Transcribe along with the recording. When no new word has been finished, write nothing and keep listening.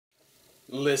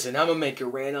Listen, I'm gonna make a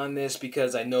rant on this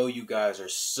because I know you guys are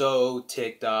so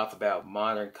ticked off about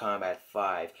Modern Combat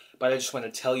 5. But I just want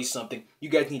to tell you something. You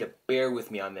guys need to bear with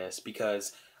me on this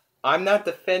because I'm not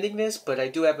defending this, but I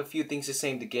do have a few things to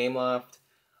say to Gameloft.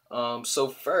 So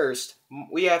first,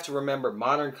 we have to remember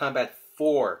Modern Combat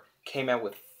 4 came out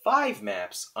with 5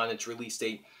 maps on its release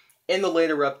date. In the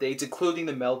later updates, including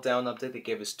the Meltdown update that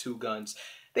gave us 2 guns,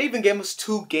 they even gave us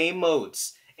 2 game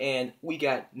modes, and we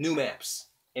got new maps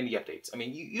in the updates. I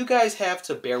mean, you guys have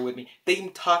to bear with me. They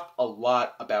talk a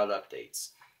lot about updates,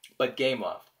 but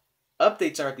Gameloft,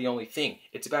 updates aren't the only thing.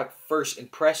 It's about first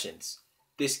impressions.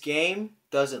 This game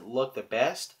doesn't look the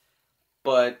best,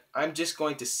 but I'm just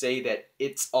going to say that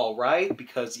it's alright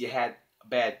because you had a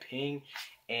bad ping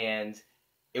and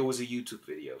it was a YouTube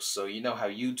video. So you know how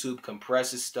YouTube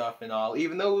compresses stuff and all.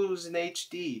 Even though it was in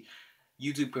HD,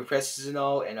 YouTube compresses and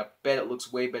all, and I bet it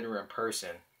looks way better in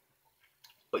person.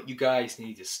 But you guys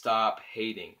need to stop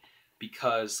hating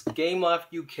because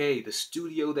Gameloft UK, the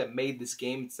studio that made this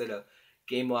game instead of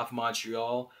Gameloft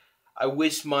Montreal, I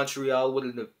wish Montreal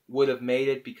would have made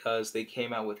it because they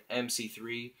came out with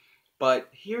MC3. But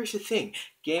here's the thing,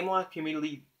 Gameloft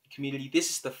community, this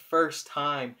is the first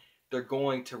time they're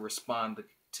going to respond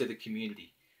to the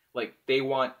community. Like, they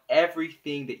want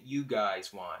everything that you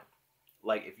guys want.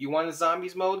 Like, if you want a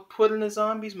zombies mode, put in a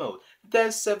zombies mode.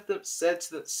 That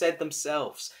said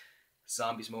themselves.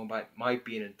 Zombies mode might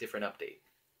be in a different update.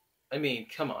 I mean,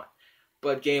 come on.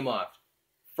 But Gameloft,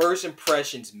 first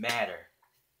impressions matter.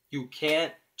 You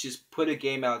can't just put a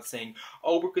game out saying,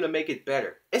 oh, we're going to make it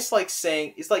better. It's like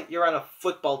you're on a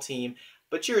football team,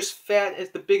 but you're as fat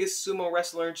as the biggest sumo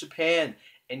wrestler in Japan.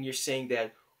 And you're saying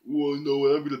that, well, no,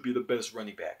 I'm going to be the best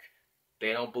running back.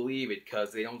 They don't believe it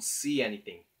because they don't see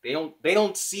anything. They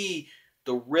don't see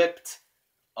the ripped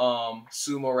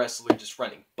sumo wrestler just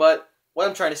running. But what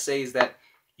I'm trying to say is that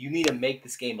you need to make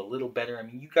this game a little better. I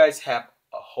mean, you guys have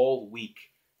a whole week.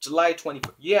 July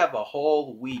 24th. You have a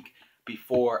whole week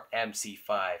before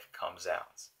MC5 comes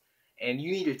out. And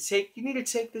you need to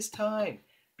take this time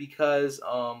because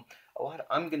I'm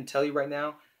going to tell you right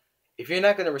now, if you're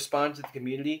not going to respond to the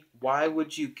community, why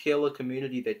would you kill a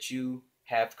community that you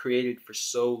have created for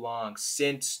so long,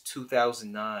 since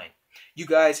 2009. You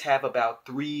guys have about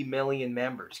 3 million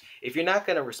members. If you're not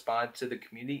going to respond to the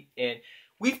community, and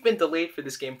we've been delayed for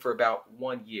this game for about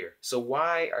 1 year, so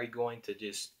why are you going to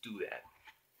just do that?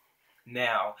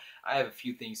 Now, I have a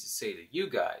few things to say to you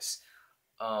guys.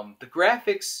 The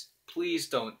graphics, please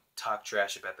don't talk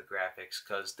trash about the graphics,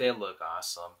 because they look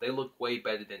awesome. They look way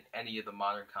better than any of the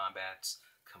Modern Combats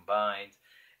combined.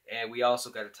 And we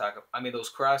also got to talk, I mean,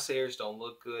 those crosshairs don't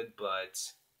look good, but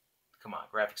come on,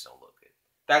 graphics don't look good.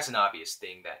 That's an obvious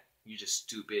thing that you're just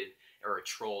stupid or a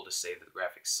troll to say that the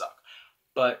graphics suck.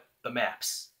 But the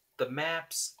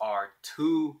maps are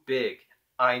too big.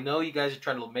 I know you guys are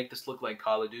trying to make this look like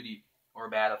Call of Duty or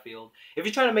Battlefield. If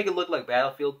you're trying to make it look like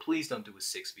Battlefield, please don't do a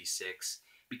 6v6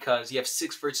 because you have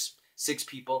 6 versus 6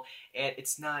 people, and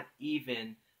it's not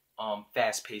even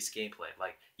fast-paced gameplay.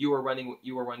 Like you were running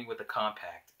with a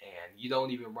compact, and you don't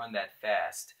even run that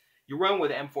fast. You run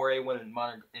with M4A1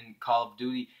 in Call of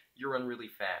Duty, you run really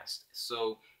fast.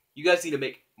 So you guys need to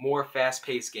make more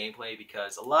fast-paced gameplay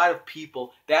because a lot of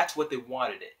people, that's what they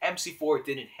wanted. MC4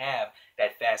 didn't have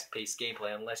that fast-paced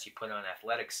gameplay unless you put on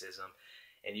athleticism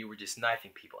and you were just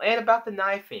knifing people. And about the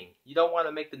knifing, you don't want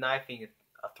to make the knifing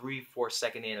a 3-4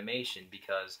 second animation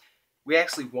because we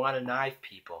actually want to knife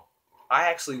people. I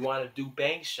actually want to do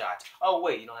bang shots. Oh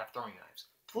wait, you don't have throwing knives.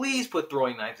 Please put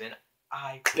throwing knives in.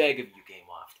 I beg of you,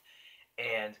 Gameloft.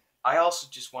 And I also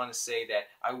just want to say that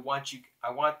I want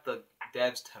the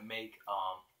devs to make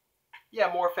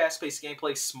more fast-paced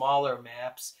gameplay, smaller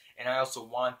maps, and I also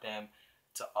want them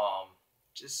to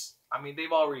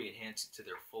they've already enhanced it to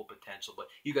their full potential, but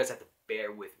you guys have to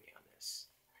bear with me on this.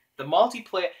 The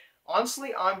multiplayer, honestly,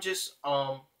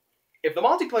 if the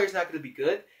multiplayer is not going to be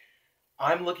good,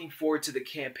 I'm looking forward to the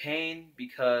campaign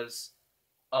because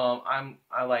I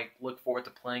look forward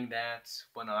to playing that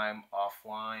when I'm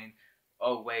offline.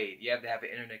 Oh wait, you have to have an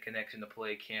internet connection to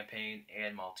play campaign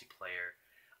and multiplayer.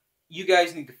 You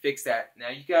guys need to fix that. Now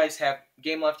you guys have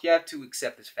Gameloft, you have to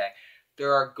accept this fact.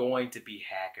 There are going to be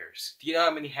hackers. Do you know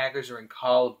how many hackers are in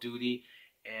Call of Duty?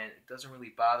 And it doesn't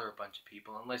really bother a bunch of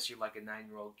people unless you're like a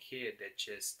 9-year-old kid that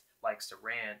just likes to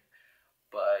rant.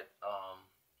 But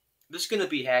there's going to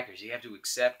be hackers. You have to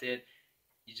accept it.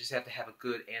 You just have to have a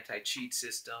good anti-cheat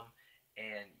system,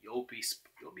 and you'll be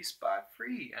spot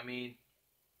free. I mean,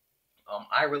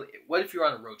 what if you're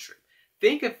on a road trip?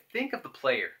 Think of the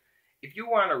player. If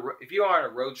you are on a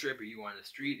road trip, or you were on the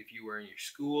street, if you were in your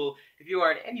school, if you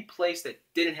are in any place that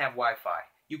didn't have Wi-Fi,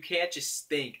 You can't just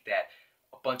think that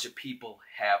a bunch of people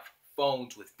have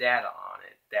phones with data on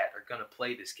it that are going to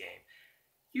play this game.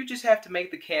 You just have to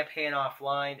make the campaign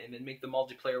offline and then make the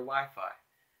multiplayer Wi-Fi.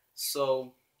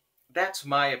 So that's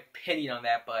my opinion on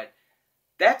that, but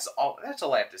that's all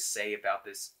I have to say about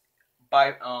this.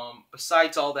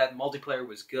 Besides all that, multiplayer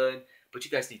was good, but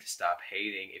you guys need to stop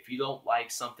hating. If you don't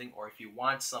like something or if you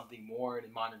want something more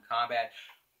in Modern Combat,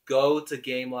 go to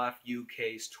Gameloft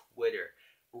UK's Twitter.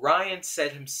 Ryan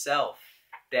said himself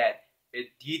that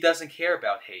he doesn't care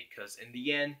about hate because in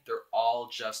the end, they're all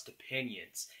just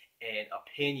opinions and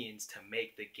opinions to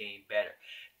make the game better.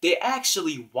 They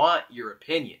actually want your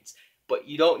opinions, but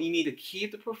you need to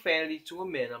keep the profanity to a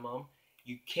minimum.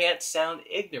 You can't sound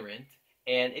ignorant,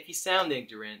 and if you sound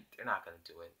ignorant, they're not going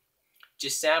to do it.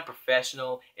 Just sound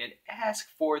professional and ask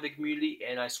for the community,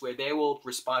 and I swear they will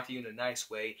respond to you in a nice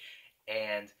way,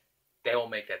 and they will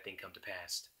make that thing come to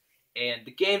pass. And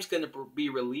the game's going to be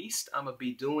released. I'm going to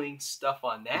be doing stuff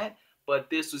on that, but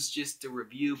this was just a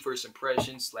review, first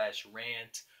impression /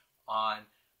 rant on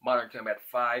Modern Combat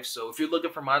 5. So if you're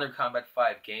looking for Modern Combat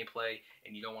 5 gameplay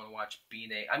and you don't want to watch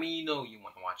BNA, I mean, you know you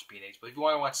want to watch BNAs, but if you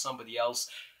want to watch somebody else,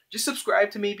 just subscribe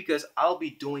to me because I'll be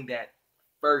doing that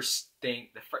first thing,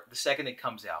 the second it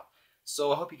comes out.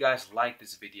 So I hope you guys like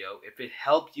this video. If it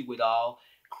helped you at all,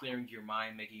 clearing your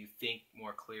mind, making you think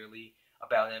more clearly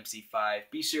about MC5,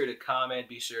 be sure to comment,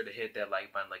 be sure to hit that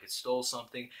like button like it stole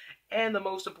something. And the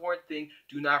most important thing,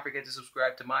 do not forget to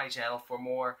subscribe to my channel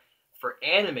for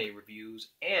anime reviews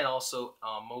and also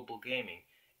mobile gaming.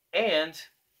 And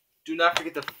do not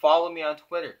forget to follow me on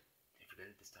Twitter. I forget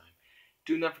it this time.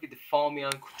 Do not forget to follow me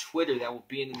on Twitter. That will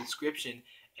be in the description.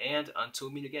 And until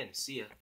we meet again, see ya.